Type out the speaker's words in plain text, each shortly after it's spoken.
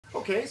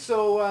Okay,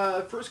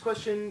 so first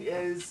question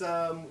is,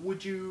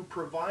 would you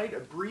provide a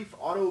brief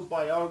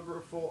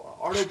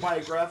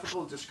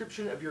autobiographical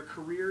description of your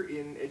career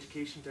in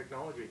education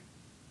technology?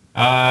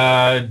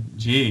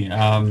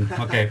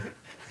 Okay.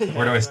 Where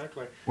Yeah, do I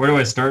exactly. where do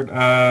I start?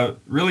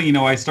 Really,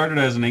 I started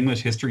as an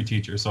English history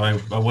teacher, so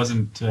I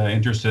wasn't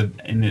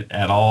interested in it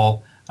at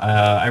all.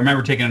 I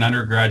remember taking an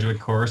undergraduate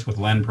course with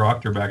Len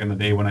Proctor back in the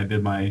day when I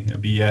did my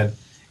B.Ed,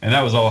 and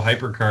that was all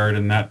hypercard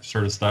and that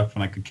sort of stuff,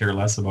 and I could care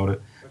less about it.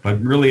 But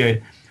Okay.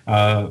 really,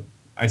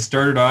 I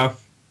started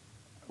off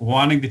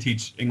wanting to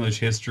teach English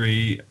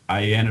history.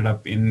 I ended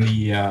up in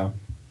the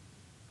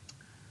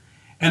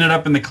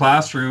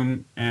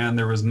classroom, and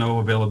there was no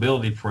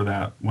availability for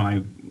that when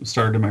I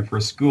started in my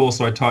first school.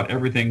 So I taught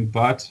everything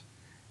but,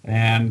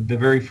 and the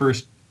very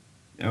first,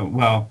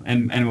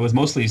 and it was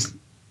mostly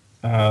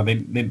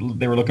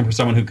they were looking for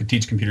someone who could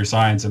teach computer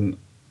science, and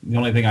the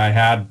only thing I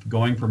had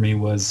going for me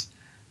was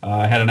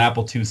I had an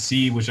Apple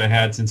IIc, which I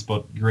had since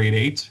about grade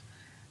 8,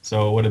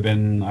 so it would have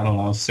been, I don't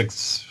know,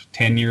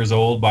 10 years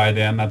old by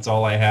then. That's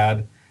all I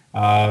had.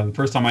 The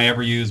first time I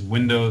ever used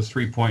Windows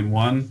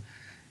 3.1.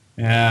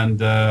 And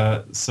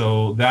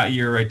so that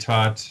year I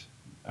taught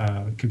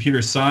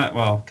computer science,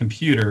 well,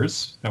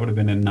 computers. That would have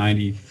been in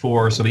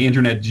 '94. So the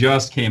internet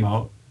just came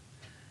out,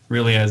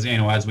 really, as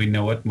we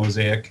know it,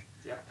 Mosaic.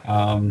 Yeah.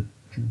 Um,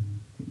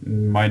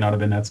 might not have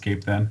been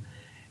Netscape then.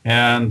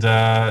 And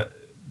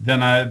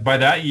then by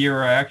that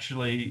year, I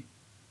actually,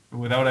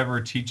 without ever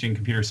teaching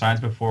computer science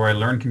before, I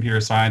learned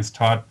computer science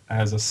taught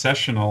as a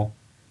sessional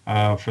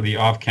for the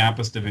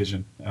off-campus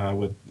division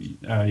with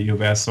U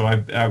of S. So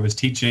I was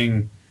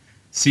teaching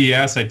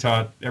CS. I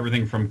taught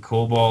everything from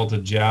COBOL to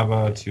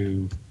Java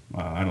to,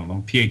 I don't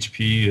know,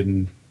 PHP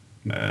and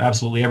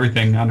absolutely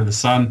everything under the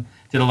sun.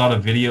 Did a lot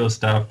of video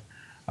stuff.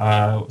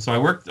 So I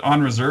worked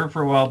on reserve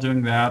for a while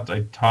doing that.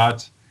 I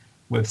taught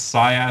with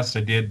SciAst.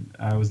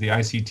 I was the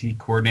ICT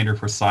coordinator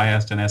for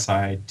SciAst and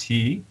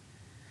SIT,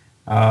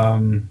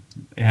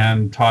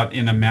 and taught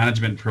in a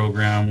management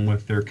program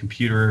with their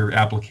computer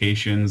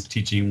applications,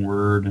 teaching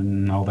Word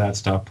and all that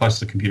stuff, plus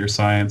the computer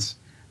science,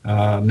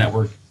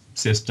 network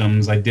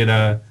systems. At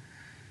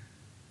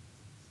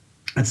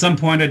some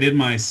point I did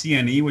my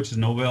CNE, which is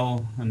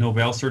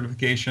Novell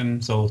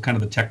certification, so kind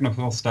of the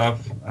technical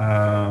stuff.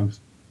 Okay.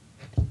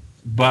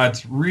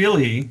 But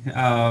really,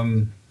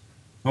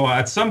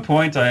 at some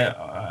point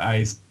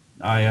I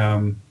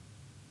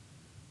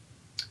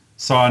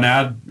saw an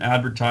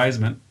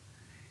advertisement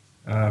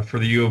for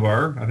the U of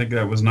R. I think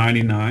that was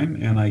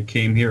 '99, and I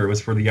came here. It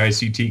was for the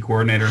ICT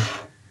coordinator,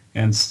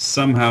 and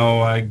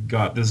somehow I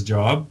got this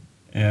job.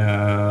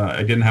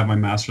 I didn't have my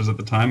master's at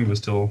the time. It was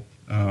still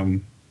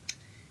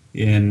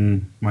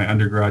in my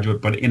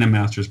undergraduate, but in a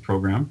master's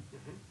program. Hmm.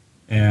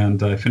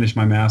 And I finished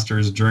my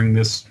master's during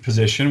this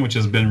position, which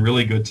has been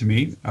really good to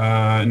me.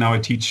 Now I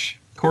teach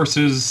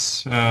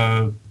courses,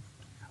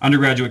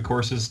 undergraduate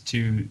courses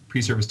to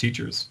pre-service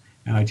teachers,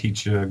 and I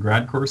teach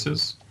grad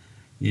courses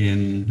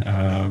in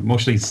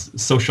mostly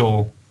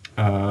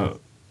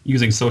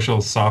using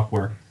social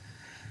software.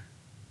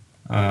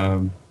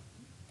 Um,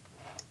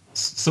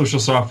 Social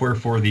software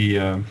for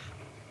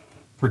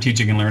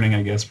teaching and learning,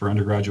 I guess, for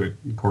undergraduate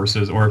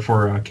courses or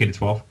for K to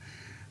 12.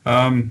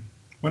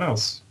 What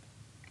else?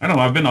 I don't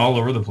know. I've been all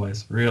over the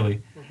place, really.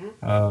 Hmm.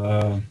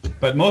 Uh,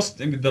 but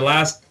the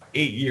last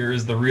 8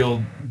 years, the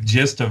real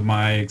gist of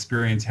my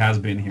experience has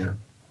been here.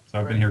 So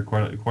I've been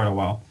Right. here quite a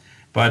while.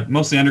 But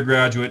mostly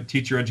undergraduate,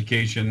 teacher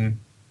education,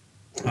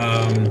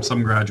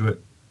 some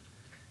graduate,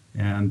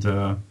 and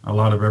a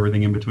lot of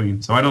everything in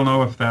between. So I don't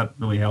know if that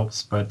really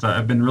helps, but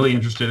I've been really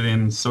interested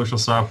in social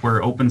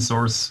software, open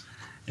source,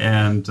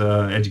 and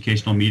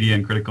educational media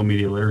and critical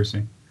media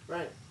literacy.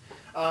 Right.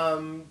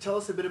 Tell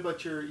us a bit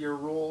about your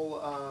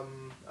role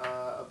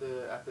at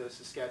the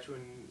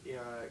Saskatchewan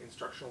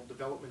Instructional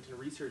Development and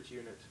Research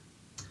Unit.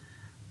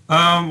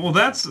 Well,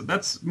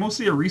 that's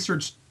mostly a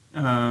research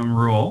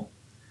role,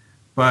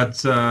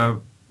 but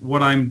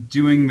what I'm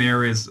doing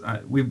there is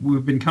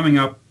we've been coming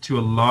up to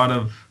a lot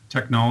of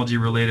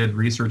technology-related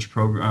research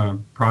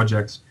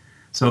projects.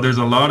 So there's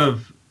a lot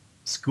of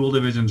school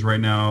divisions right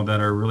now that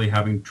are really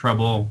having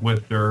trouble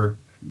with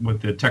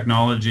the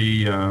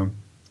technology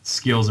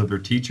skills of their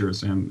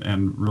teachers,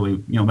 and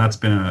really, that's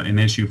been an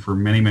issue for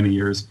many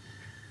years.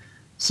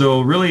 So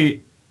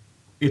really,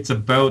 it's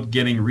about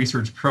getting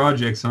research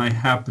projects, and I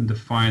happen to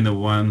find the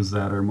ones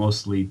that are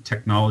mostly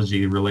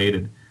technology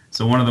related.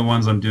 So one of the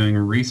ones I'm doing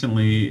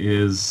recently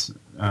is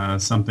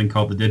something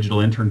called the Digital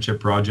Internship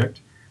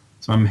Project.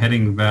 So I'm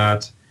heading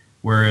that,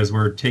 whereas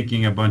we're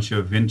taking a bunch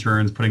of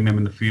interns, putting them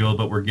in the field,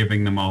 but we're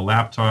giving them all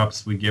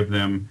laptops. We give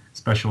them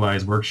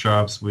specialized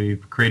workshops.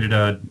 We've created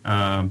a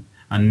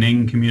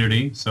Ning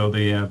community, so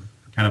they have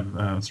kind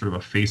of sort of a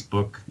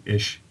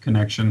Facebook-ish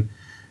connection.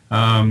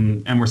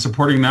 And we're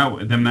supporting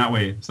them that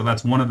way. So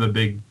that's one of the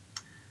big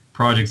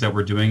projects that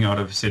we're doing out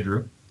of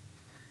Sidru.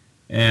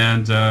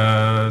 And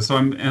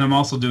I'm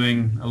also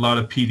doing a lot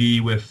of PD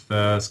with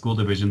school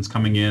divisions,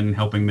 coming in,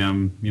 helping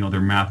them,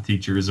 their math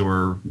teachers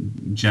or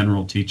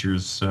general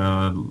teachers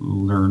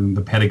learn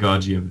the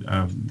pedagogy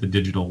of the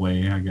digital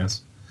way, I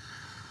guess.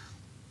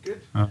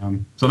 Good.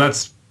 So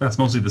that's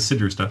mostly the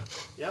Sidru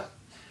stuff. Yeah.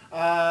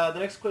 The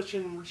next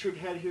question Richard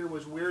had here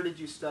was, where did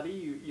you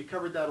study? You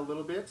covered that a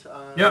little bit.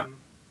 Yeah,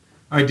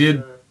 I But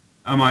did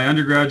my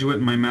undergraduate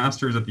and my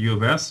master's at the U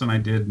of S, and I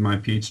did my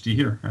PhD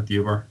here at the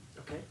U of R.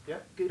 okay, yeah,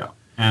 good. Yeah,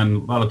 and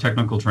a lot of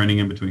technical training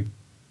in between.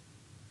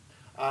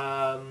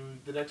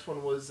 The next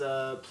one was,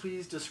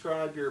 please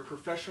describe your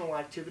professional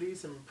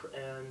activities and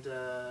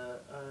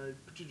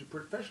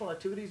professional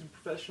activities and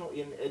professional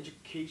in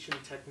education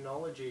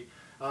technology.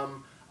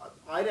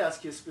 I'd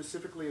ask you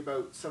specifically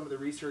about some of the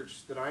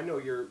research that I know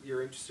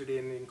you're interested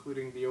in,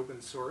 including the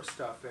open source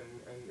stuff, and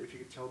if you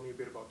could tell me a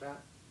bit about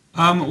that.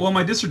 Well,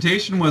 my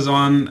dissertation was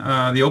on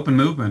the open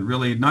movement,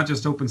 really not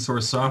just open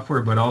source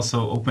software, but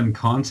also open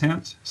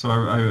content. So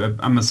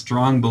I'm a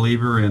strong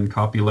believer in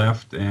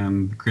copyleft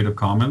and Creative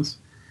Commons.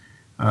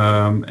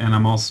 And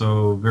I'm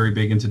also very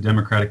big into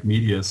democratic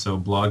media, so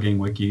blogging,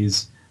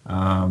 wikis,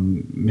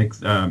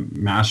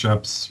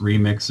 mashups,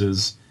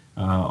 remixes,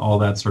 all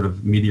that sort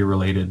of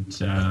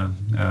media-related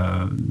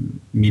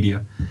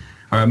media,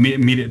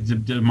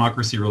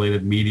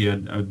 democracy-related media,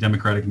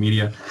 democratic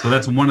media. So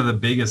that's one of the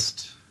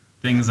biggest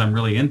things I'm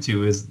really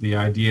into, is the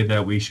idea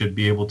that we should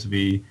be able to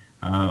be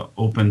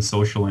open,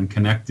 social, and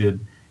connected,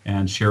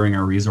 and sharing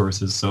our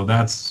resources. So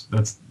that's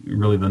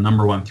really the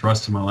number one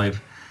thrust of my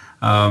life.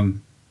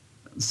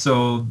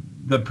 So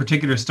the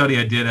particular study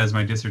I did as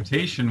my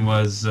dissertation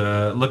was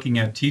looking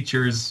at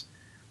teachers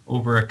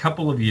over a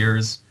couple of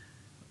years,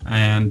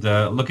 and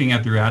looking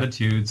at their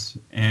attitudes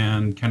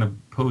and kind of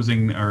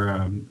posing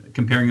or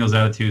comparing those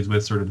attitudes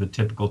with sort of the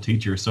typical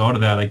teacher. So out of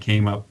that, I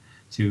came up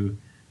to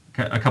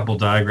a couple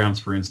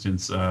diagrams, for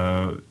instance,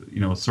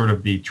 sort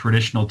of the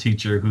traditional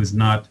teacher who's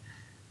not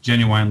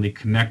genuinely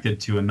connected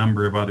to a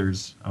number of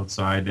others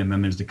outside, and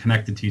then there's the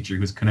connected teacher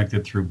who's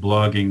connected through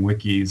blogging,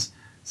 wikis,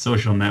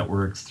 social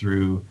networks,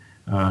 through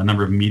a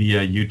number of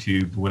media,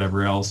 YouTube,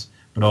 whatever else,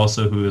 but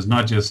also who is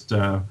not just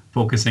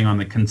focusing on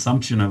the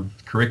consumption of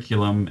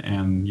curriculum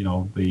and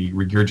the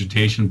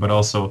regurgitation, but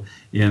also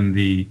in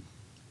the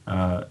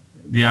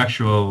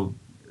actual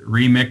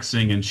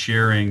remixing and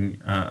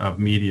sharing of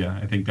media.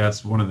 I think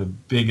that's one of the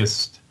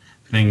biggest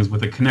things.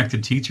 With a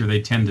connected teacher,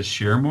 they tend to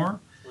share more.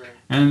 Right.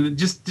 And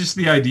just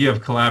the idea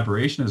of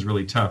collaboration is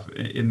really tough.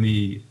 In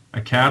the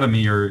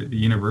academy or the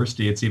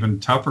university, it's even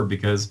tougher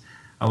because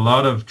a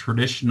lot of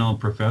traditional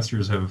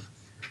professors have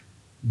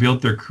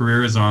built their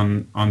careers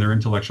on their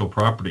intellectual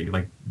property.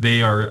 Like,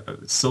 they are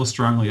so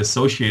strongly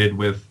associated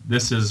with,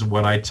 this is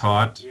what I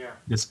taught,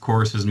 this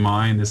course is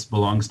mine, this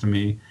belongs to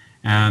me.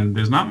 And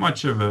there's not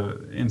much of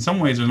in some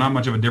ways, there's not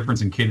much of a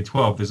difference in K to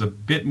 12. There's a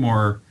bit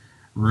more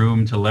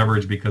room to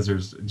leverage because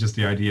there's just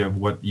the idea of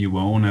what you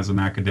own as an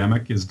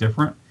academic is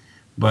different.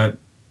 But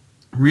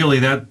really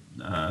that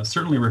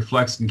certainly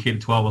reflects in K to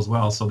 12 as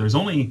well. So there's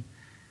only,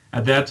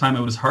 at that time,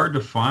 it was hard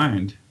to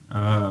find,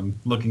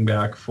 looking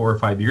back 4 or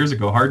 5 years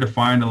ago, hard to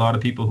find a lot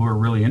of people who are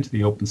really into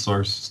the open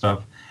source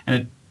stuff.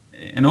 And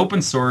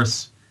open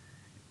source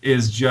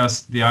is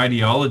just the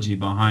ideology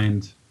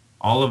behind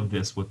all of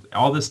this, with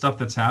all this stuff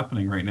that's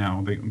happening right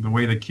now. The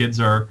way the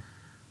kids are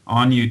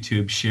on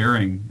YouTube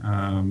sharing.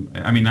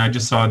 I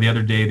just saw the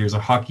other day there's a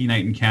Hockey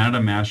Night in Canada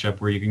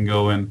mashup where you can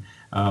go and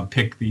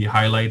pick the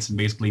highlights and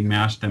basically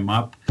mash them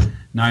up.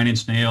 Nine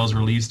Inch Nails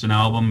released an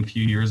album a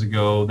few years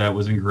ago that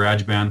was in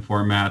GarageBand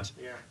format.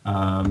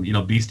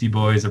 Beastie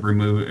Boys have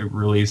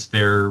released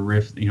their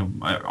riff,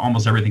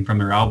 almost everything from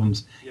their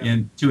albums,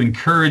 and to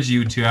encourage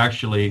you to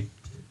actually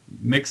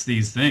mix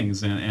these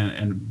things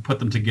and put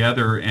them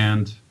together,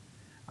 and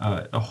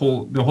the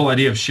whole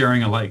idea of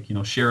sharing alike,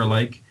 share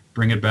alike,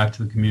 bring it back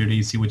to the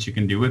community, see what you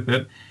can do with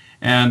it,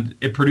 and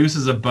it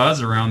produces a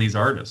buzz around these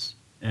artists,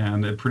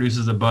 and it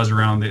produces a buzz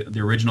around the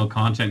original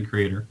content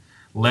creator.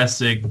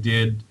 Lessig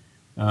did.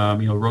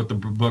 Wrote the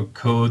book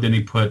Code, then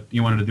he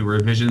wanted to do a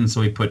revision,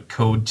 so he put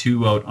Code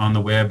 2 out on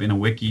the web in a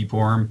wiki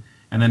form,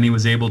 and then he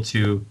was able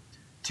to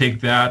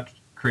take that,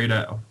 create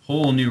a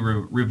whole new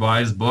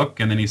revised book,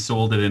 and then he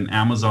sold it in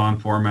Amazon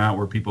format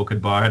where people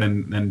could buy it,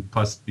 and then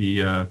plus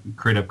the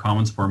Creative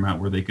Commons format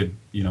where they could,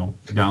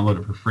 download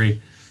it for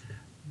free.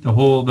 The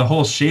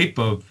whole shape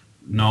of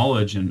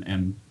knowledge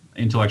and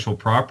intellectual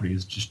property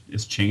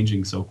is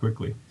changing so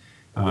quickly.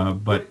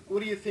 But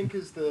what do you think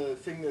is the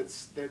thing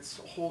that's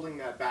holding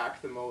that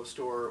back the most,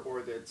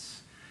 or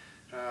that's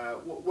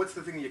what's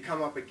the thing you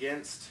come up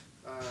against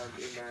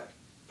in that?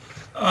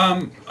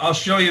 I'll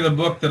show you the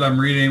book that I'm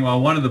reading.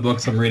 Well, one of the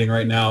books I'm reading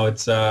right now.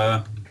 It's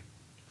if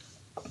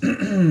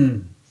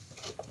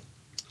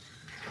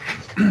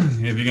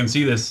you can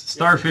see this,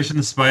 Starfish and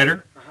the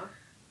Spider.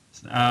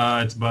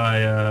 It's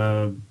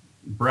by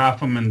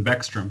Brafham and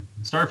Beckstrom.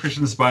 Starfish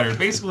and the Spider.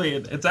 Basically,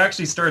 it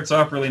actually starts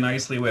off really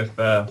nicely with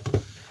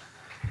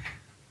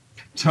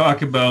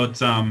talk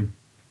about,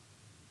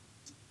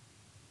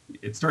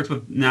 it starts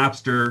with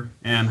Napster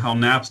and how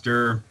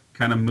Napster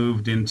kind of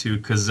moved into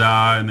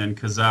Kazaa, and then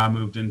Kazaa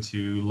moved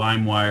into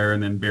LimeWire,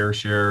 and then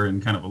BearShare,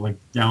 and kind of like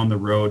down the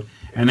road.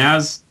 And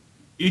as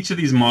each of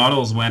these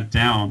models went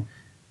down,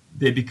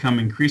 they become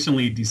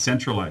increasingly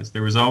decentralized.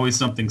 There was always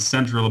something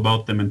central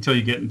about them until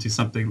you get into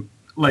something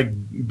like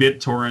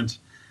BitTorrent,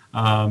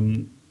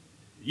 um,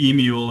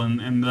 Emule,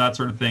 and that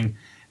sort of thing.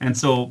 And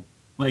so,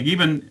 like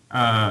even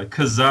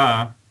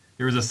Kazaa,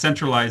 there was a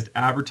centralized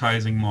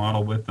advertising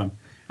model with them.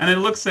 And it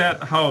looks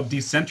at how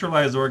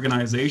decentralized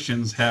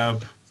organizations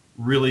have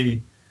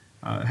really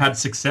had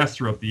success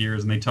throughout the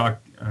years, and they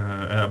talk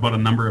about a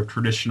number of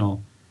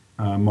traditional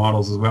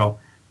models as well.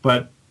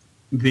 But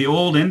the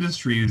old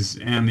industries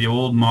and the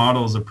old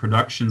models of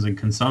productions and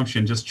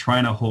consumption just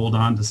trying to hold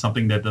on to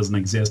something that doesn't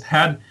exist.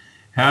 Had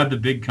the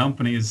big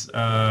companies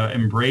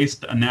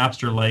embraced a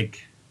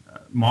Napster-like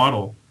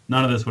model,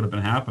 none of this would have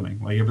been happening.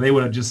 Like if they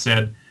would have just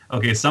said,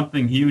 okay,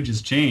 something huge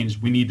has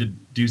changed, we need to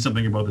do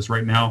something about this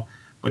right now.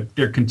 But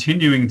they're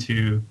continuing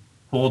to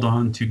hold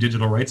on to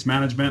digital rights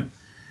management.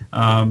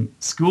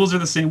 Schools are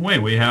the same way.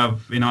 We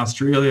have in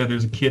Australia,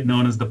 there's a kid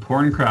known as the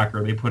porn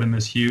cracker. They put in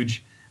this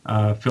huge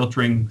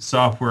filtering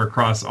software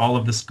across all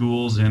of the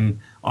schools in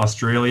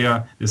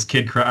Australia. This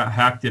kid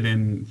hacked it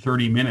in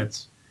 30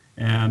 minutes.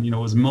 And, it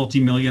was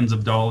multi-millions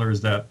of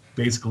dollars that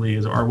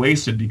basically are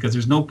wasted because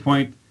there's no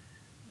point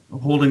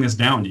holding this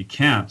down. You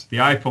can't. The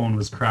iPhone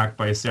was cracked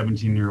by a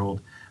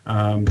 17-year-old.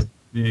 The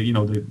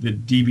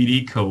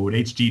DVD code,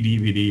 HD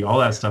DVD, all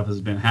that stuff has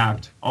been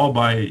hacked, all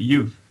by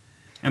youth.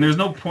 And there's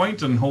no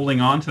point in holding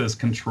on to this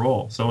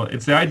control. So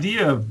it's the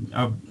idea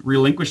of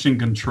relinquishing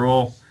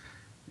control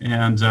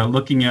and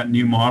looking at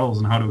new models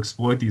and how to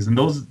exploit these. And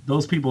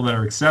those people that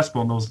are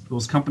accessible, and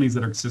those companies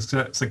that are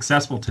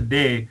successful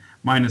today,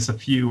 minus a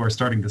few, are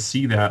starting to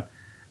see that.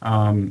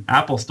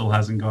 Apple still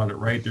hasn't got it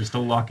right. They're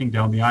still locking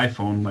down the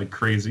iPhone like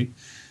crazy.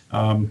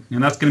 And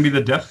that's going to be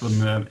the death of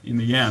them in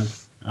the end.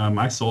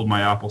 I sold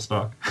my Apple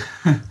stock.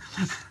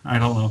 I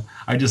don't know.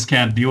 I just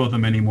can't deal with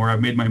them anymore.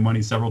 I've made my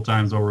money several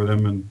times over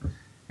them,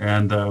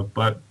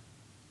 but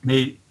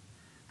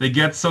they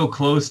get so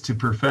close to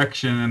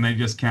perfection and they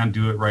just can't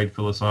do it right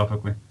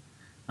philosophically.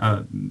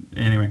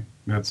 Anyway,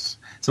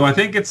 so I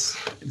think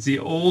it's the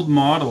old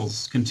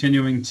models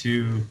continuing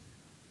to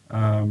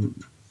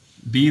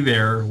be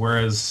there,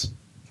 whereas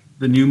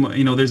the new,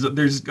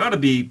 there's got to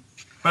be,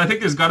 but I think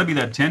there's got to be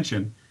that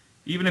tension.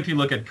 Even if you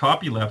look at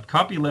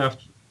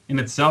copyleft in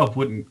itself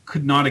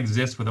could not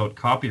exist without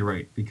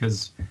copyright,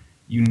 because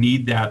you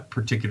need that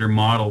particular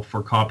model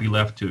for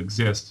copyleft to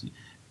exist.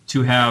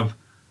 To have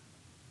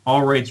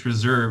all rights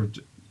reserved,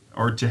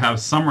 or to have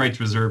some rights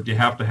reserved, you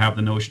have to have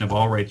the notion of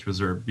all rights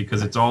reserved,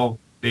 because it's all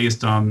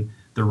based on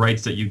the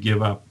rights that you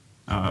give up,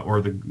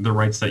 or the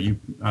rights that you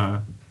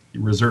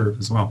reserve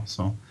as well.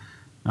 So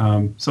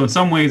in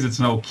some ways it's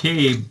an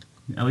okay,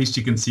 at least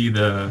you can see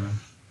the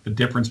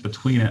difference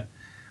between it.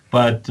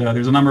 But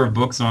there's a number of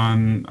books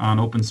on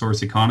open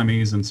source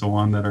economies and so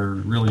on that are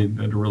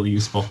really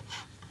useful.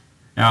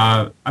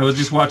 I was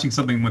just watching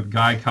something with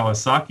Guy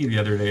Kawasaki the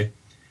other day,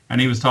 and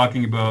he was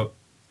talking about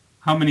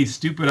how many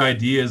stupid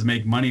ideas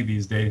make money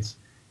these days.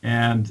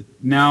 And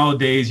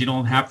nowadays, you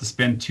don't have to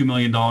spend $2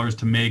 million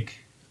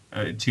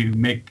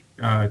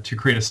to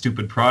create a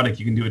stupid product.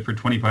 You can do it for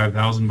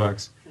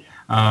 $25,000.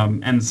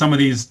 And some of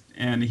these,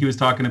 and he was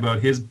talking about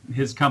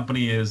his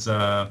company is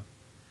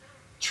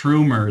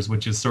Trumors,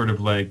 which is sort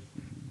of like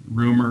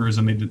rumors,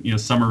 and they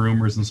some are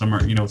rumors and some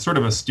are sort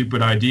of a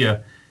stupid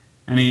idea.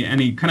 And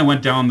he kind of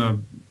went down the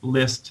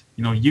list.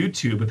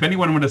 YouTube. If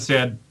anyone would have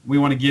said, we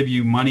want to give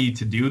you money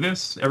to do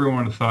this, everyone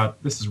would have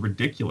thought this is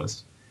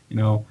ridiculous.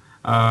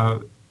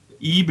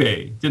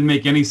 eBay didn't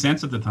make any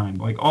sense at the time.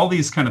 Like all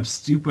these kind of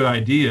stupid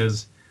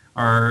ideas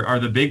are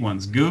the big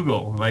ones.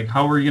 Google, like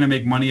how were you going to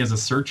make money as a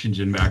search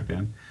engine back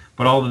then?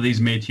 But all of these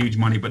made huge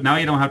money. But now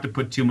you don't have to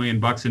put $2 million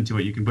into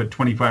it. You can put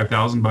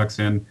 $25,000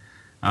 in,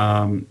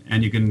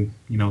 and you can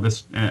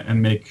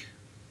and make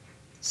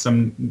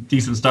some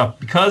decent stuff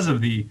because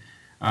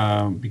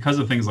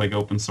of things like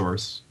open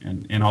source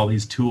and all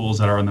these tools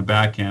that are on the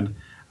back end,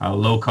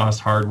 low cost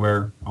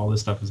hardware. All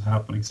this stuff is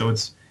happening. So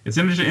it's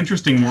an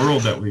interesting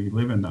world that we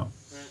live in now.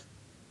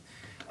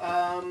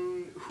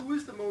 Who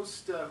is the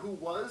most, who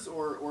was,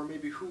 or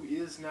maybe who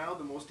is now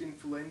the most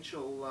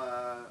influential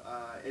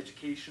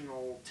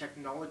educational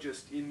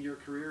technologist in your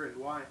career, and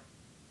why?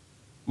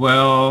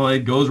 Well, it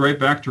goes right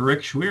back to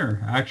Rick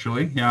Schweer,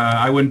 actually.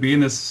 I wouldn't be in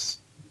this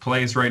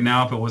place right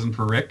now if it wasn't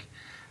for Rick.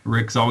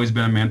 Rick's always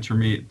been a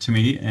mentor to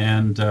me,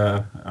 and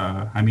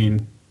I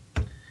mean,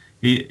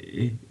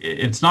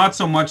 it's not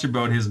so much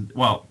about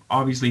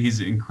obviously he's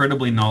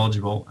incredibly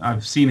knowledgeable.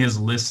 I've seen his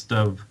list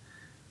of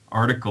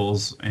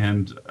articles,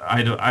 and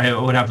I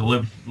would have to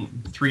live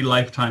 3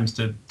 lifetimes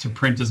to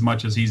print as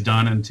much as he's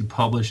done and to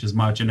publish as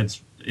much, and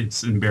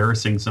it's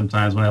embarrassing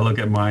sometimes when I look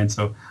at mine.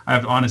 So I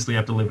honestly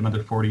have to live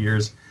another 40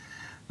 years.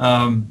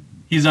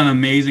 He's done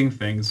amazing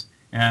things,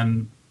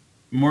 and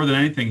more than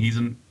anything, he's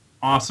an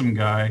awesome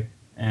guy,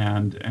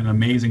 and an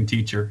amazing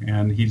teacher.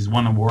 And he's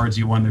won awards.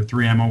 He won the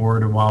 3M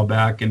award a while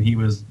back, and he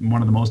was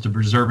one of the most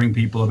observing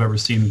people I've ever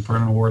seen for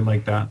an award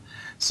like that.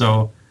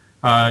 So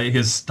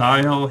his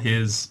style,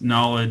 his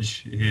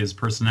knowledge, his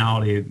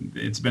personality,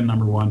 it's been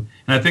number one.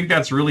 And I think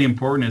that's really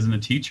important as a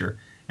teacher.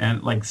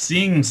 And like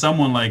seeing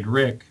someone like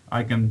Rick,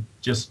 I can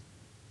just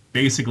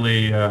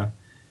basically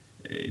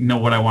know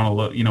what I want to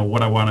look,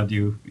 what I want to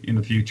do in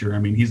the future. I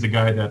mean, he's the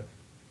guy that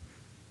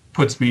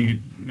puts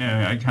me,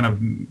 kind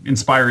of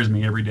inspires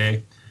me every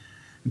day.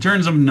 In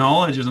terms of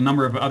knowledge, there's a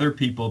number of other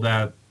people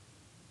that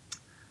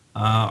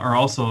are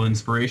also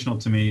inspirational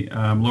to me.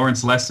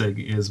 Lawrence Lessig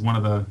is one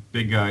of the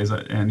big guys,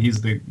 and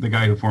he's the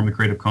guy who formed the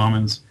Creative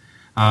Commons.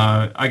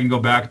 I can go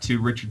back to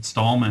Richard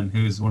Stallman,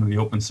 who's one of the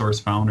open source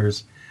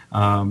founders.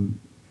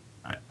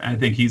 I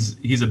think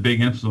he's a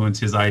big influence.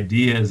 His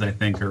ideas, I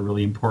think, are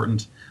really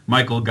important.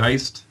 Michael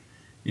Geist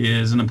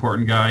is an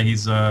important guy.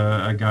 He's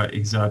a guy.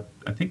 He's at,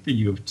 I think, the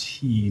U of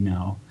T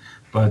now,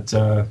 but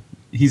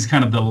he's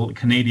kind of the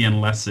Canadian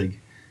Lessig.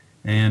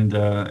 And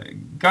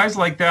guys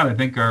like that, I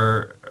think,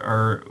 are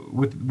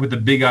with the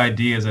big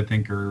ideas, I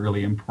think, are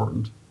really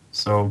important.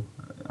 So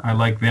I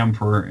like them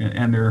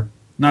and they're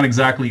not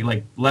exactly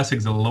like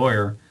Lessig's a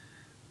lawyer,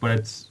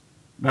 but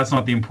that's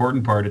not the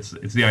important part. It's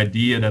the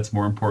idea that's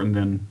more important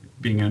than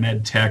being an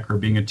ed tech or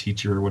being a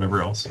teacher or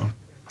whatever else. So.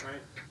 Right.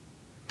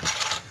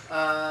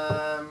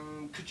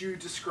 Could you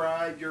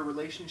describe your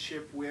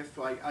relationship with,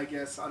 like, I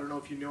guess, I don't know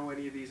if you know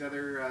any of these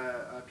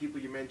other people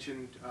you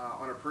mentioned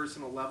on a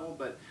personal level,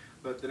 but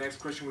the next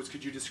question was,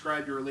 could you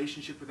describe your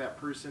relationship with that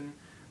person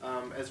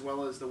as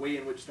well as the way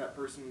in which that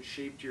person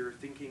shaped your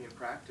thinking and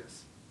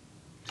practice?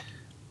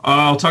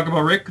 I'll talk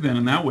about Rick then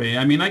in that way.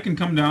 I mean, I can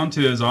come down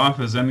to his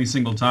office any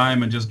single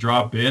time and just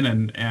drop in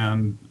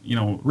and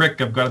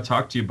Rick, I've got to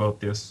talk to you about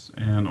this,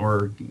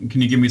 or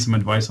can you give me some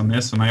advice on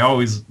this? And I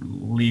always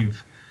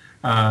leave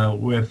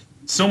with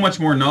so much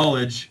more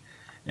knowledge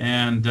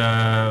and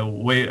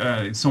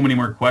so many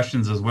more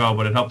questions as well,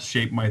 but it helps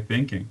shape my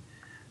thinking.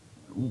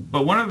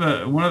 But one of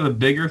the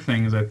bigger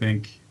things I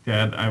think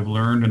that I've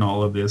learned in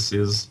all of this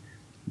is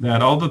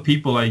that all the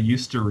people I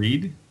used to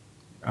read,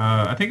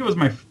 I think it was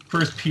my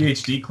first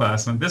PhD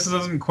class, and this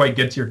doesn't quite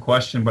get to your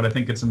question, but I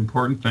think it's an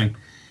important thing,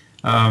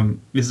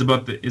 is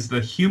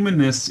the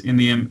humanness in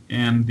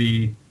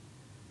the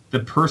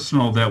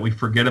personal that we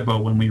forget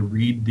about when we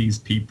read these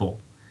people.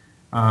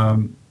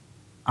 I'm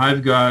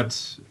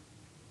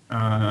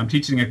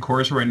teaching a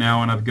course right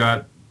now, and I've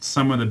got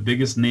some of the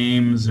biggest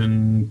names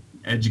in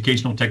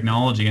educational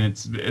technology, and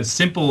it's as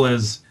simple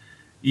as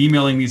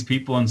emailing these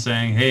people and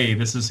saying, hey,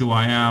 this is who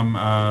I am,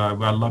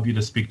 I'd love you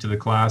to speak to the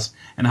class,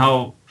 and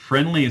how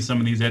friendly some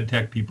of these ed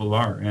tech people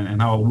are,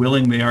 and how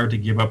willing they are to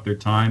give up their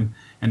time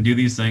and do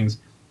these things.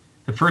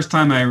 The first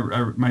time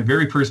my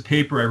very first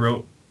paper I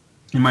wrote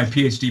in my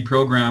PhD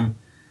program,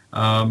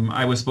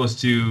 I was supposed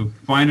to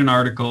find an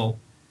article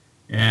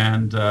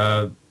and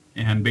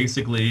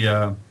basically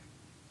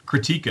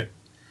critique it.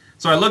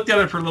 So I looked at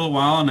it for a little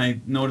while, and I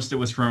noticed it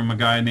was from a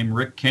guy named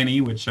Rick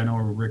Kenny, which I know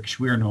Rick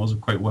Schweer knows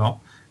quite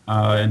well.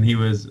 And he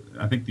was,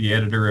 I think, the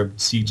editor of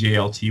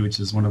CJLT, which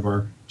is one of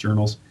our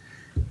journals,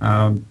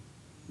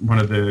 one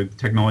of the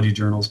technology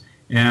journals.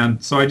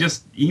 And so I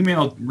just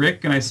emailed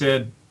Rick, and I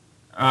said,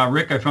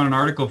 Rick, I found an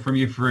article from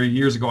you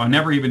years ago. I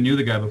never even knew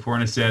the guy before,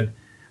 and I said,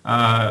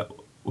 how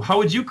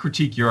would you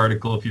critique your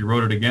article if you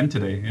wrote it again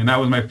today? And that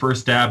was my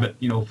first stab at,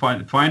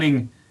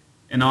 finding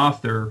an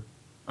author,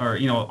 or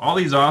all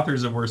these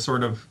authors that were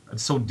sort of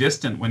so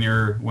distant when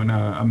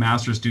a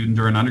master's student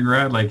or an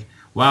undergrad, like,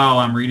 wow,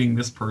 I'm reading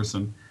this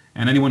person,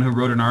 and anyone who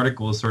wrote an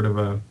article is sort of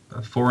a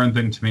foreign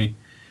thing to me.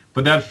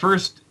 But that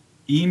first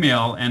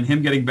email and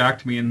him getting back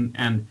to me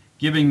and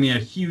giving me a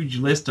huge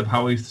list of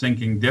how he's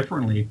thinking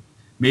differently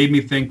made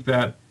me think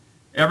that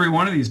every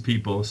one of these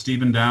people,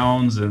 Stephen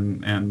Downes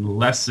and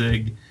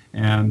Lessig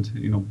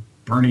and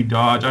Bernie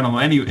Dodge, I don't know,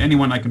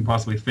 anyone I can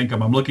possibly think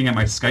of. I'm looking at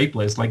my Skype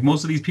list. Like,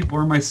 most of these people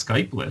are on my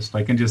Skype list.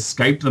 I can just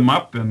Skype them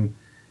up, and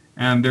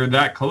they're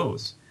that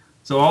close.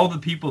 So all the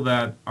people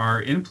that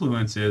are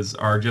influences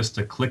are just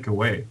a click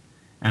away,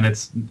 and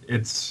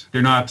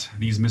they're not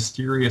these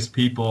mysterious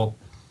people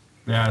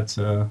that.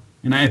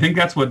 And I think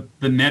that's what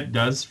the net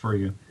does for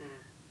you.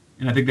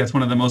 And I think that's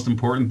one of the most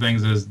important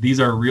things, is these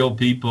are real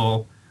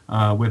people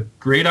with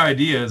great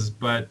ideas,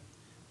 but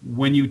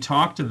when you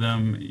talk to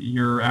them,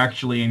 you're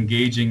actually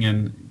engaging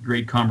in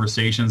great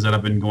conversations that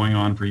have been going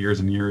on for years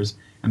and years,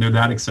 and they're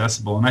that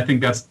accessible. And I think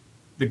that's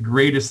the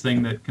greatest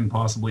thing that can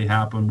possibly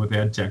happen with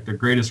EdTech, the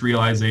greatest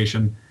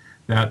realization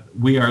that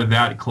we are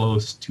that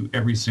close to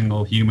every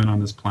single human on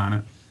this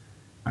planet.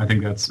 I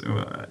think that's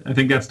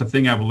the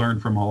thing I've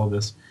learned from all of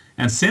this.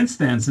 And since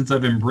then, since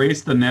I've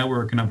embraced the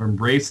network and I've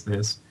embraced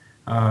this,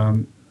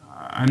 I'm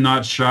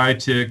not shy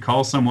to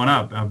call someone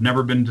up. I've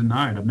never been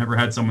denied. I've never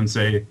had someone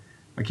say,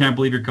 I can't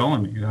believe you're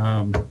calling me.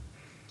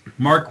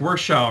 Mark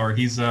Werschauer,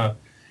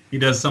 he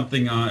does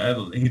something,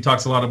 he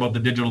talks a lot about the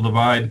digital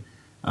divide.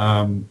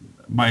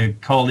 My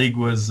colleague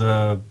was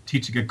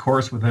teaching a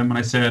course with him, and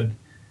I said,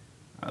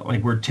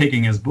 like we're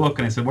taking his book,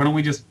 and I said, why don't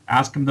we just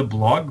ask him to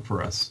blog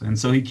for us? And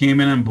so he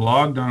came in and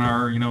blogged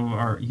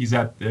on he's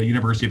at the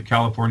University of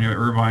California,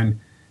 Irvine,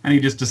 and he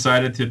just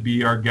decided to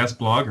be our guest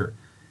blogger.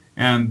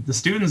 And the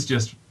students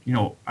just,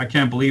 I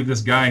can't believe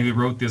this guy who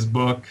wrote this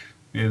book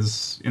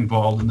is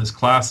involved in this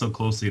class so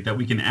closely that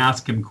we can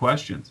ask him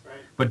questions. Right.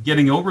 But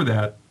getting over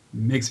that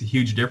makes a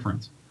huge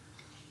difference.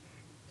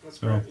 That's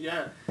great.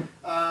 Yeah.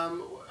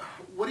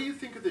 What do you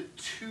think are the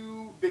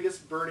two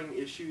biggest burning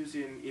issues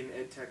in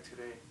EdTech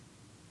today?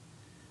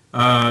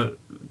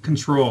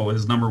 Control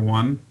is number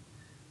one.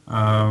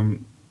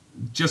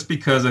 Just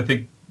because I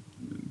think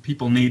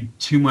people need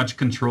too much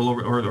control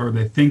over, or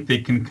they think they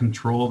can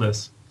control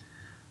this.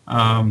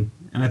 And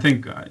I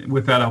think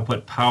with that I'll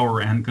put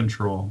power and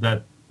control.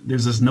 That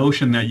there's this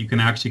notion that you can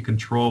actually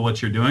control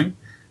what you're doing.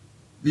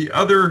 The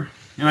other,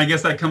 and I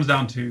guess that comes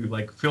down to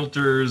like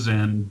filters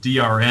and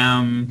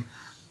DRM,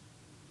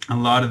 a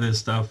lot of this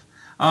stuff.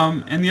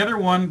 And the other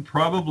one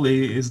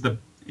probably is the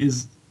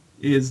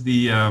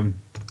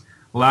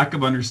lack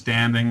of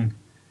understanding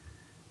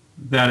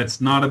that it's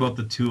not about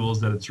the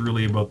tools, that it's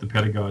really about the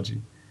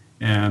pedagogy.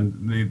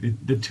 And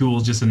the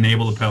tools just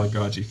enable the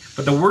pedagogy.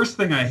 But the worst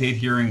thing I hate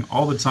hearing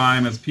all the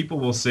time is people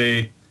will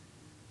say,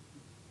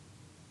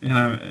 and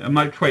I'm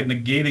not quite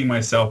negating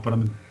myself, but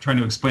I'm trying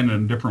to explain it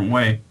in a different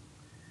way.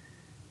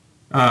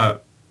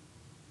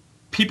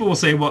 People will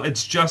say, well,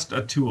 it's just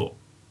a tool.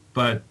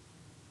 But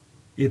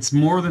it's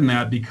more than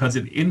that because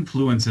it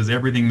influences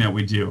everything that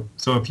we do.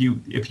 So if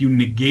you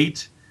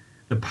negate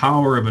the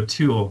power of a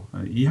tool,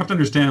 you have to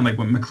understand, like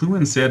what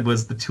McLuhan said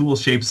was the tool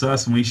shapes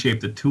us and we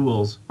shape the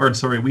tools,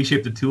 we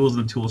shape the tools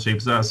and the tool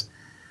shapes us.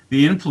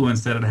 The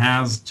influence that it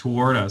has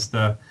toward us,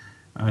 I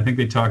think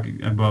they talk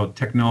about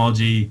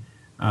technology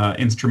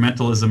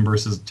instrumentalism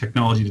versus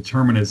technology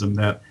determinism,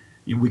 that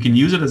we can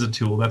use it as a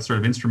tool, that's sort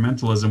of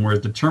instrumentalism, whereas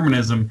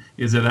determinism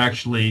is it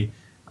actually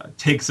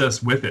takes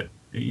us with it.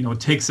 It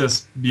takes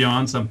us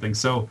beyond something.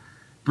 So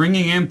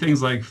bringing in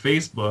things like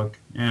Facebook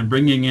and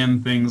bringing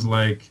in things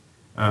like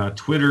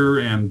Twitter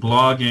and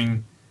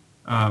blogging,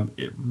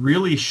 it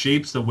really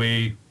shapes the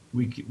way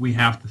we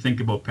have to think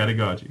about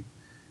pedagogy.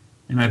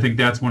 And I think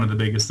that's one of the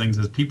biggest things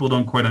is people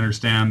don't quite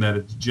understand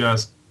that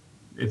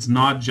it's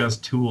not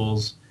just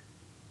tools.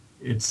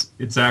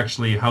 It's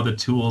actually how the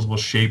tools will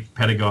shape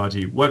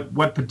pedagogy.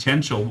 What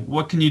potential,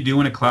 what can you do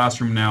in a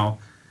classroom now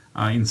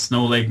in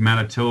Snow Lake,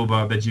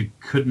 Manitoba that you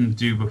couldn't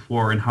do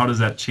before, and how does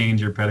that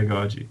change your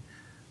pedagogy?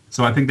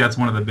 So I think that's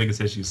one of the biggest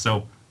issues.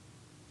 So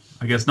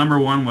I guess number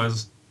one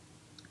was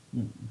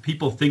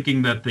people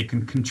thinking that they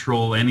can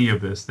control any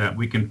of this, that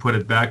we can put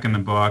it back in the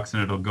box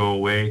and it'll go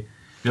away.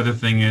 The other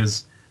thing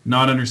is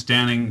not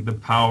understanding the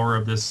power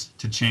of this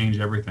to change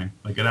everything.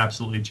 Like it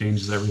absolutely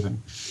changes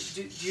everything.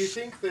 Do you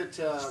think that,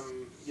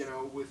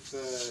 with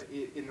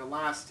in the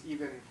last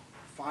even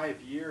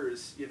 5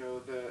 years,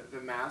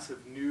 the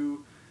massive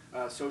new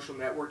social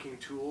networking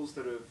tools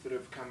that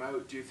have come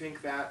out, do you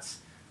think that's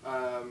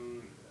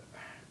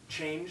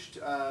changed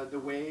the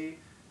way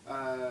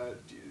that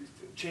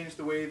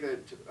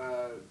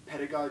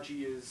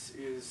pedagogy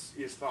is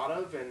thought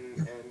of,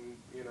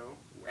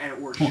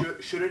 or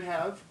should it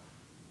have?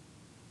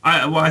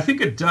 I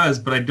think it does,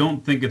 but I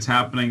don't think it's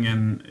happening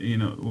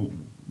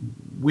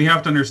we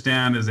have to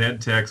understand as ed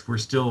techs, we're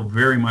still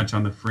very much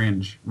on the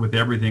fringe with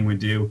everything we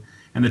do.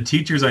 And the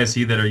teachers I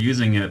see that are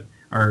using it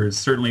are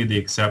certainly the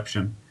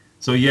exception.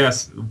 So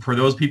yes, for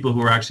those people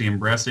who are actually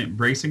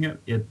embracing it,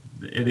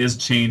 it is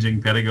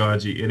changing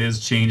pedagogy. It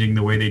is changing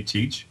the way they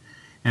teach.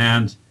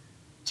 And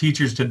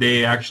teachers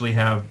today actually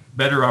have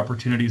better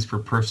opportunities for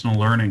personal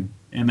learning.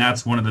 And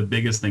that's one of the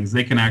biggest things.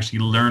 They can actually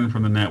learn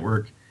from the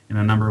network in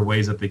a number of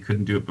ways that they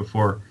couldn't do it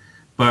before.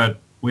 But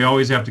we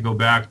always have to go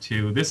back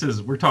to,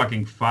 we're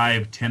talking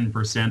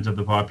 5-10% of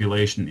the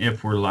population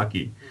if we're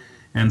lucky.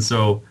 Mm-hmm. And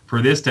so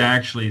for this to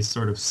actually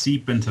sort of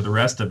seep into the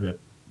rest of it,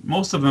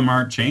 most of them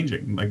aren't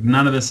changing. Like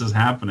none of this is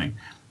happening.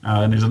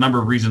 And there's a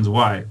number of reasons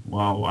why.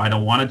 Well, I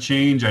don't want to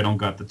change. I don't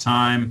got the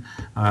time.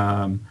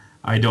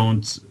 I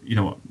don't,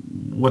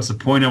 what's the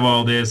point of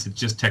all this? It's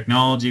just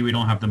technology. We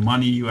don't have the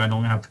money. I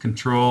don't have the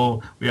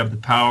control. We have the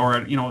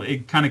power.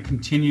 It kind of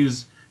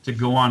continues to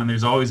go on, and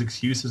there's always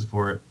excuses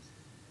for it.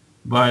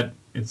 But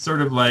it's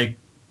sort of like,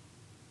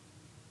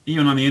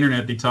 even on the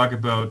internet, they talk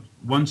about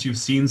once you've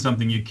seen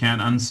something, you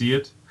can't unsee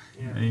it,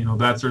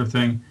 that sort of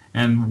thing.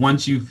 And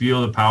once you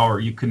feel the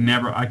power, I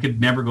could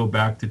never go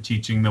back to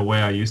teaching the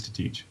way I used to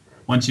teach.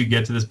 Once you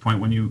get to this point,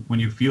 when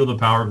you feel the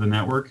power of the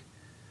network,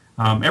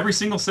 every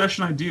single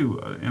session I do,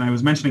 and I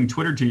was mentioning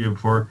Twitter to you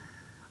before,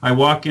 I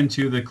walk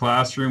into the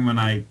classroom and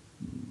I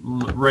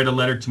write a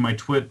letter to my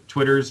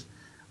Twitters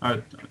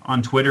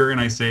on Twitter, and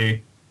I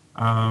say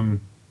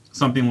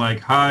something like,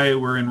 "Hi,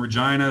 we're in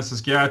Regina,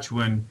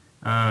 Saskatchewan.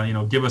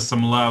 Give us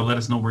some love. Let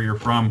us know where you're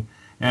from."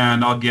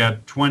 And I'll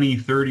get 20,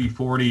 30,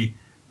 40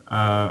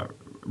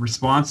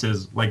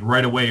 responses like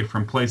right away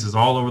from places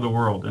all over the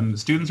world. And the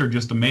students are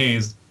just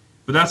amazed.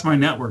 But that's my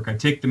network. I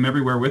take them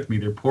everywhere with me.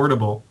 They're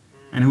portable.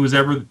 And who's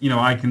ever,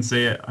 I can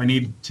say, I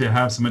need to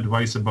have some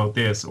advice about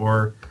this,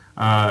 or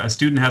a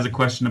student has a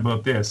question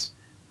about this.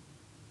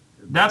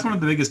 that's one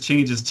of the biggest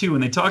changes too.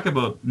 When they talk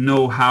about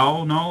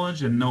know-how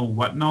knowledge and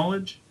know-what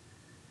knowledge,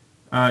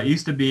 it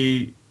used to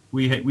be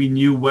we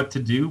knew what to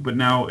do, but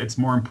now it's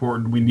more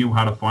important we knew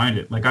how to find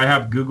it. Like I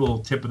have Google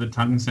tip of the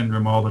tongue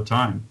syndrome all the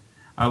time.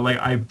 Like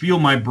I feel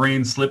my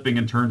brain slipping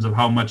in terms of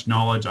how much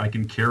knowledge I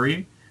can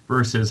carry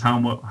versus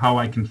how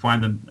I can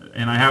find them.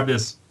 And I have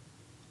this,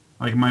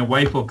 like my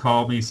wife will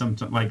call me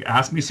like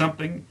ask me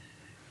something,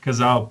 because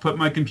I'll put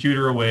my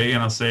computer away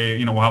and I'll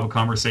say, we'll have a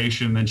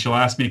conversation, and she'll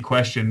ask me a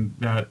question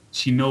that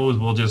she knows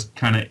will just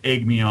kind of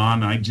egg me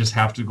on. I just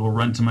have to go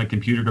run to my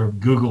computer to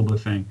Google the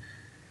thing.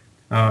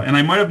 And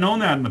I might have known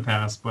that in the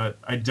past, but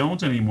I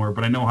don't anymore,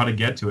 but I know how to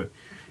get to it.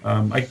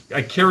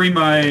 I carry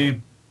my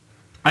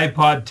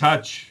iPod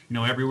Touch,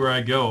 everywhere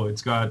I go.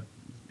 It's got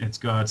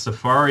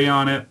Safari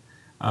on it.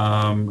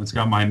 It's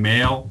got my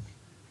mail,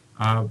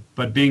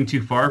 but being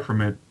too far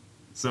from it.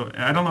 So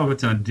I don't know if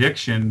it's an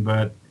addiction,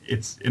 but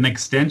it's an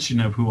extension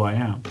of who I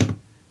am.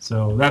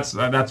 So that's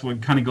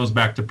what kind of goes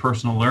back to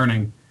personal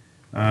learning.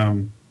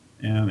 And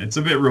it's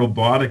a bit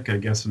robotic, I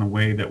guess, in a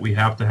way that we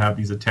have to have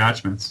these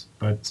attachments.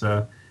 But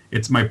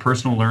it's my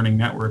personal learning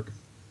network.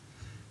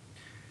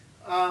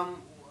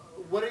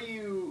 What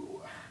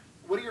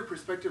are your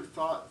perspective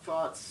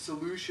thoughts,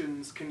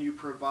 solutions can you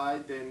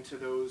provide then to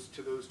those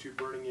two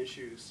burning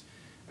issues?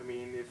 I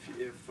mean,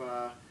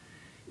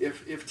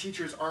 if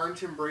teachers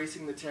aren't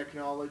embracing the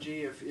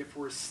technology, if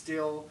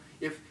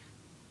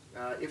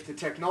the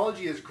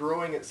technology is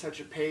growing at such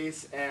a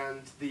pace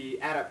and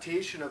the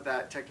adaptation of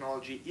that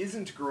technology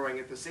isn't growing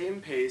at the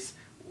same pace,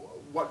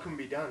 what can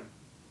be done?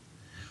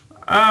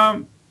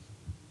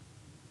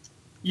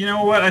 You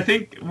know what? I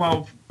think,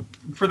 well,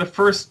 for the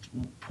first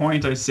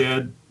point I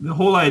said, the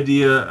whole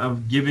idea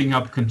of giving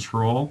up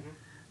control,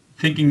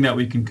 thinking that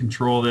we can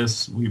control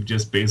this, we've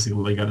just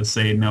basically got to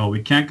say, no,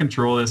 we can't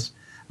control this.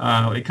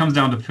 It comes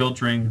down to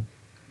filtering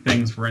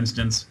things, for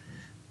instance.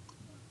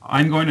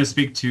 I'm going to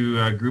speak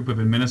to a group of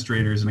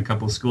administrators in a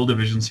couple of school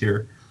divisions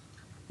here,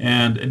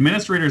 and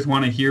administrators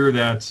want to hear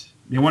that.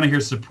 They want to hear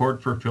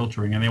support for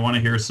filtering, and they want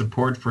to hear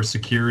support for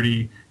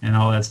security and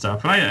all that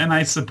stuff. And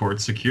I support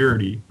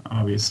security,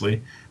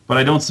 obviously, but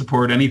I don't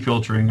support any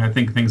filtering. I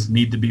think things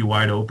need to be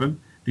wide open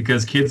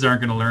because kids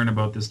aren't going to learn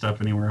about this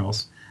stuff anywhere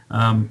else.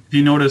 If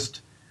you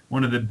noticed,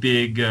 one of the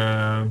big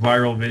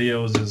viral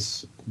videos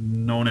is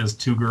known as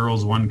Two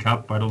Girls, One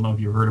Cup. I don't know if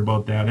you've heard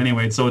about that.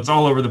 Anyway, so it's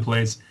all over the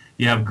place.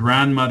 You have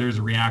grandmothers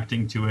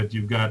reacting to it.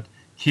 You've got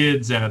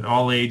kids at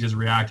all ages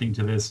reacting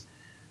to this.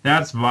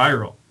 That's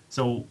viral.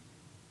 So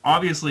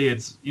obviously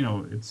it's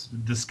a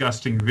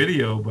disgusting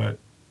video, but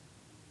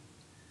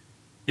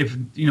if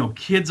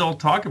kids all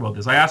talk about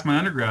this. I asked my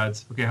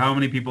undergrads, okay, how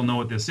many people know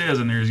what this is?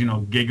 And there's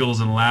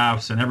giggles and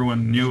laughs, and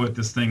everyone knew what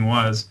this thing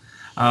was.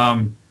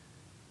 And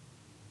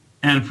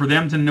for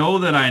them to know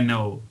that I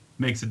know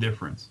makes a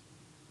difference,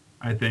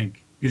 I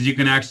think, because you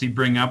can actually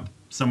bring up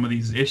some of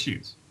these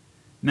issues.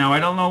 Now, I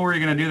don't know where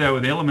you're going to do that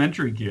with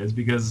elementary kids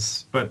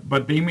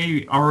but they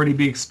may already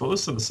be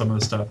exposed to some of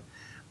the stuff.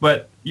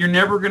 But you're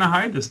never going to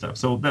hide this stuff.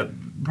 So that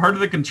part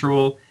of the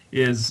control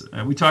is,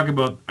 we talk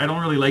about, I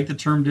don't really like the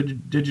term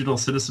digital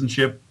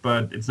citizenship,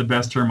 but it's the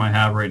best term I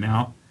have right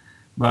now.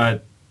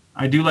 But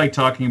I do like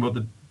talking about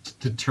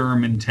the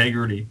term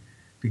integrity,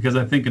 because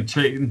I think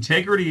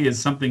integrity is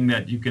something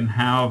that you can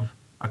have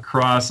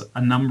across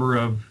a number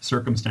of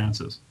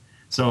circumstances.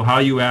 So how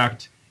you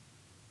act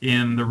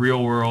in the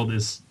real world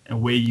is a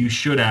way you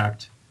should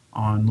act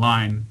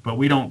online, but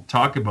we don't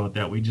talk about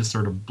that. We just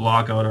sort of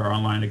block out our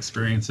online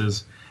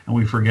experiences and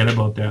we forget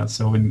about that.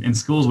 So in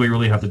schools, we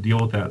really have to deal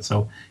with that.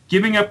 So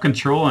giving up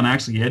control and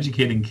actually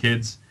educating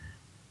kids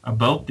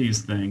about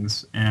these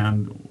things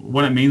and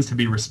what it means to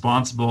be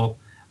responsible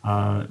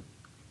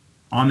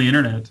on the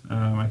internet,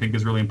 I think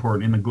is really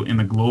important in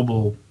the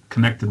global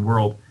connected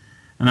world.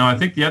 And now I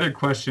think the other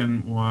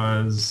question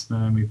was,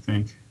 let me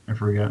think, I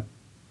forget.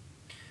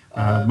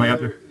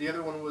 The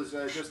other one was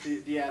just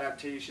the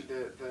adaptation,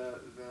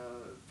 the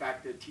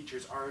fact that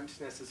teachers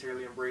aren't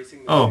necessarily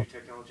embracing the new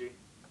technology.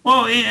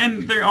 Well,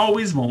 and they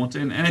always won't,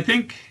 and I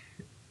think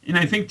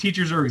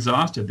teachers are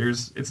exhausted.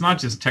 It's not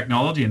just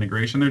technology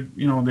integration.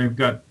 They've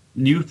got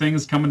new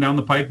things coming down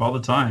the pipe all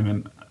the time,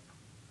 and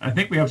I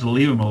think we have to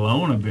leave them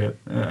alone a bit.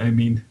 I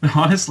mean,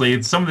 honestly,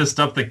 it's some of this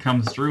stuff that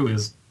comes through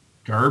is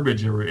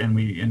garbage, and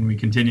we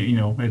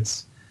continue.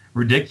 It's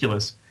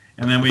ridiculous.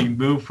 And then we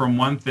move from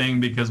one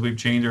thing because we've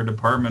changed our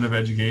Department of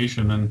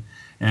Education,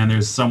 and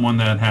there's someone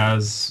that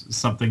has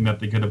something that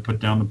they could have put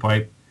down the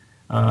pipe.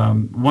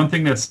 One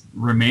thing that's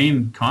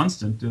remained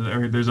constant,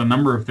 there's a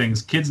number of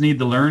things. Kids need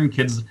to learn.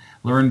 Kids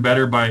learn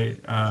better by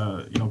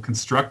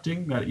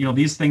constructing. That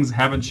these things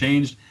haven't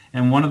changed,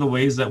 and one of the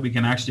ways that we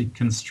can actually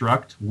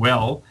construct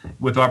well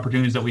with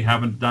opportunities that we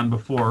haven't done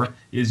before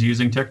is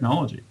using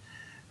technology.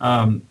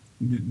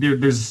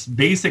 There's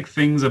basic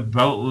things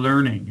about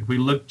learning. If we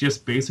look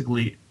just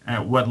basically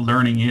at what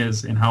learning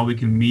is and how we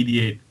can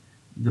mediate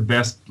the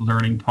best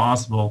learning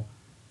possible,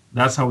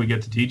 that's how we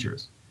get to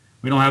teachers.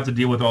 We don't have to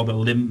deal with all the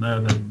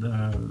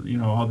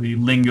all the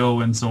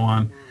lingo and so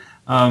on.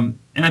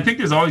 And I think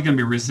there's always going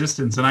to be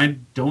resistance, and I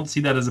don't see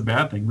that as a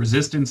bad thing.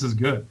 Resistance is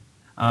good.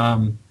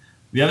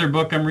 The other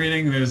book I'm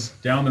reading is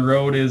down the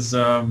road is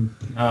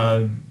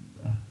The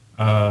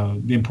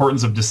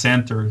Importance of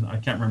Dissent, or I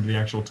can't remember the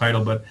actual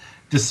title, but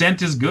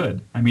dissent is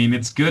good. I mean,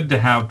 it's good to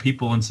have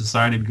people in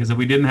society, because if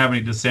we didn't have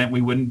any dissent,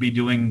 we wouldn't be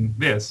doing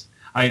this.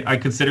 I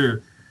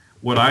consider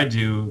what I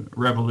do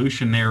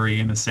revolutionary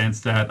in a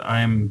sense that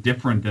I'm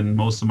different than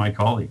most of my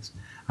colleagues.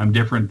 I'm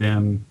different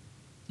than,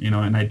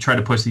 and I try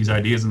to push these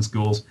ideas in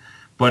schools.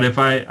 But if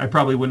I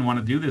probably wouldn't want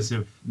to do this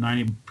if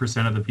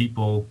 90% of the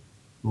people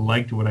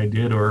liked what I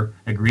did or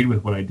agreed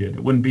with what I did.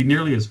 It wouldn't be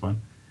nearly as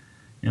fun.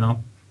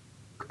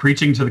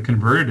 Preaching to the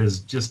converted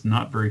is just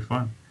not very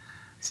fun.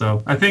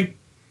 So I think,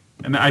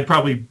 and I'd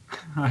probably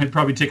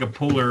take a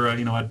polar,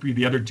 I'd be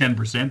the other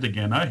 10%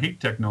 again. I hate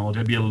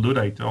technology. I'd be a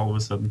Luddite all of a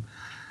sudden,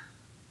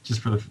 just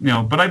for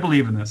the, but I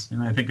believe in this,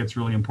 and I think it's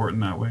really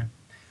important that way.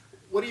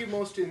 What are you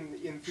most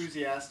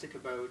enthusiastic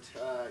about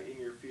in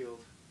your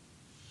field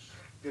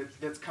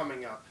that's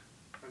coming up?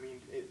 I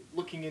mean,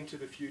 looking into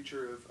the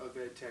future of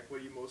ed tech, what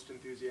are you most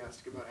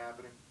enthusiastic about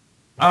happening?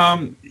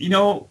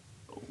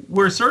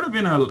 We're sort of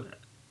in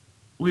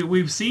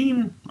we've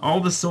seen all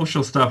the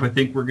social stuff I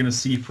think we're going to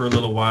see for a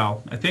little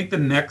while. I think the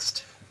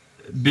next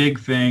big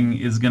thing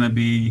is going to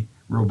be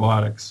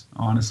robotics,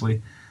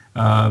 honestly.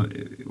 We're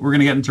going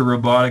to get into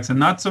robotics, and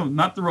not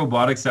the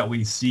robotics that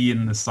we see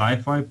in the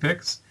sci-fi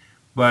pics,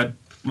 but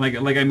like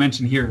I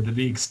mentioned here,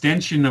 the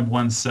extension of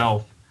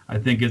oneself, I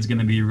think, is going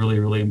to be really,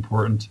 really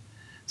important.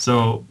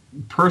 So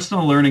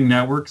personal learning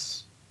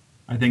networks,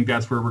 I think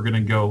that's where we're going to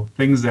go.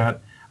 Things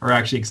that are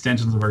actually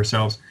extensions of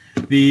ourselves.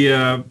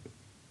 The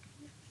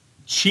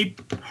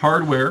cheap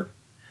hardware.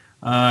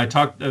 I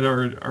talked,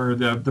 or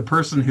the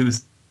person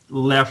who's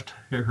left.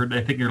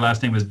 I think your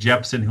last name was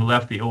Jepson, who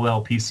left the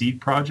OLPC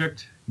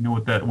project.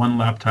 With that one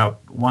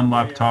laptop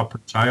per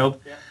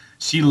child. Yeah.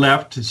 She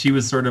left. She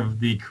was sort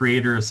of the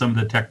creator of some of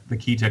the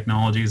key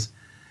technologies,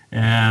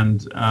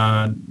 and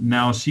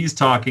now she's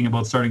talking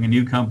about starting a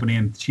new company,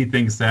 and she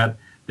thinks that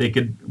they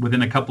could,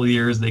 within a couple of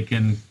years, they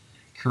can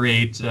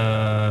create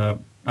a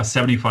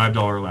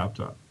 $75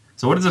 laptop.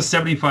 So what does a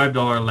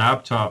 $75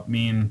 laptop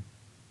mean,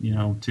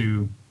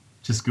 to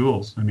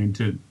schools? I mean,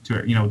 to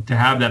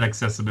have that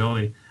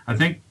accessibility. I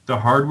think the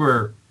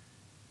hardware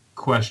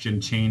question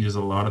changes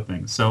a lot of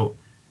things. So,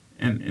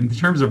 in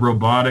terms of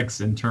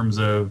robotics, in terms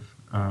of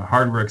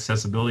hardware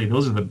accessibility,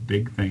 those are the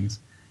big things.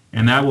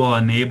 And that will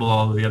enable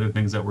all of the other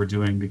things that we're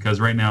doing, because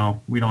right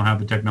now we don't have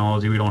the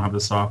technology, we don't have the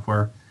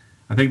software.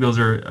 I think those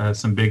are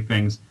some big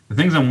things. The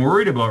things I'm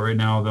worried about right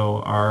now,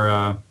 though,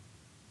 are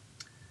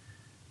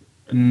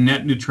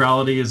net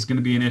neutrality is going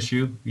to be an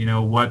issue.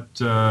 What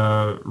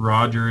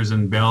Rogers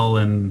and Bell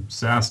and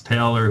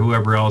SaskTel or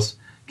whoever else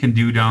can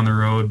do down the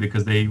road,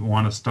 because they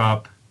want to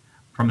stop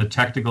from the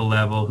technical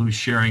level who's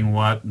sharing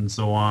what and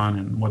so on,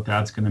 and what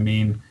that's going to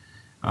mean.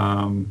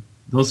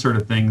 Those sort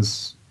of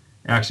things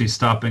actually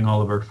stopping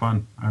all of our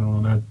fun. I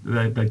don't know,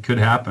 that could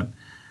happen.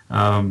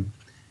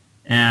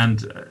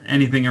 And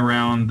anything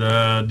around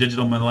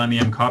digital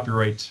millennium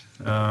copyright,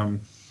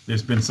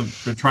 there's been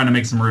they're trying to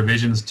make some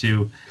revisions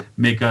to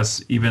make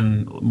us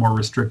even more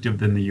restrictive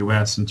than the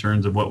US in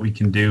terms of what we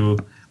can do,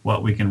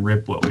 what we can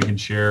rip, what we can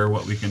share,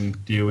 what we can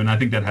do. And I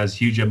think that has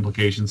huge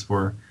implications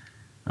for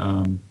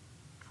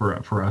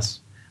us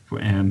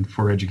and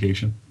for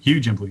education.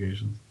 Huge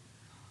implications.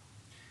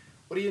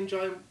 What do you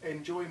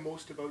enjoy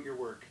most about your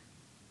work?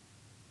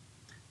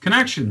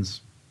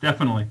 Connections,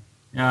 definitely.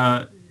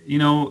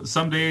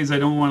 Some days I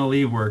don't want to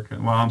leave work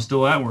while I'm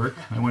still at work.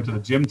 I went to the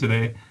gym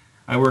today.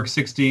 I work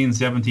 16,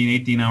 17,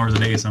 18 hours a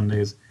day some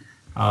days,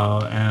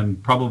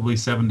 and probably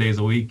 7 days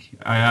a week.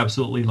 I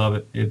absolutely love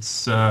it.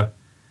 It's the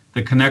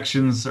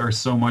connections are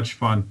so much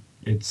fun.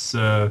 It's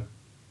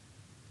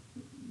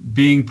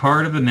being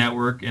part of the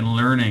network and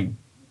learning,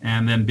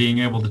 and then being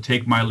able to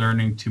take my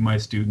learning to my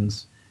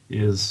students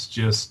is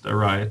just a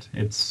riot.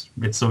 It's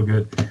so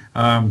good.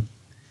 And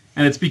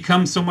it's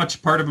become so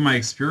much part of my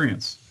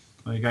experience.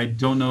 Like, I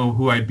don't know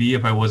who I'd be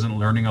if I wasn't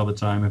learning all the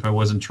time, if I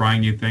wasn't trying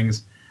new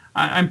things.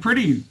 I'm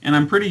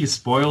pretty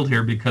spoiled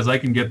here, because I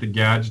can get the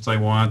gadgets I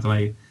want, and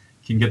I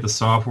can get the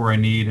software I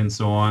need, and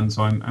so on.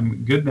 So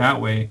I'm good that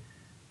way,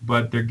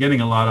 but they're getting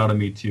a lot out of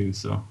me too.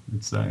 So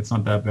it's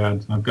not that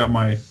bad. I've got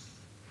my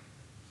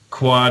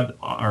quad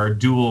or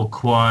dual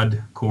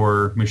quad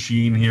core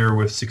machine here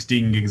with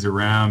 16 gigs of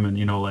RAM, and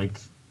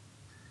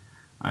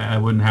I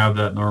wouldn't have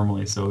that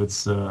normally. So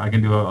it's I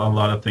can do a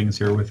lot of things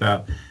here with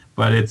that.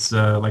 But it's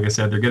like I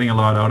said, they're getting a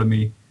lot out of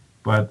me,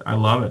 but I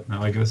love it.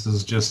 Like, this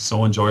is just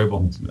so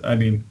enjoyable. I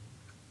mean,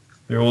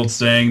 the old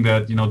saying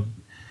that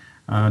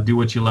do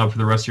what you love for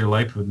the rest of your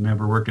life, but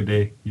never work a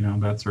day.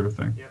 That sort of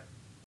thing. Yeah.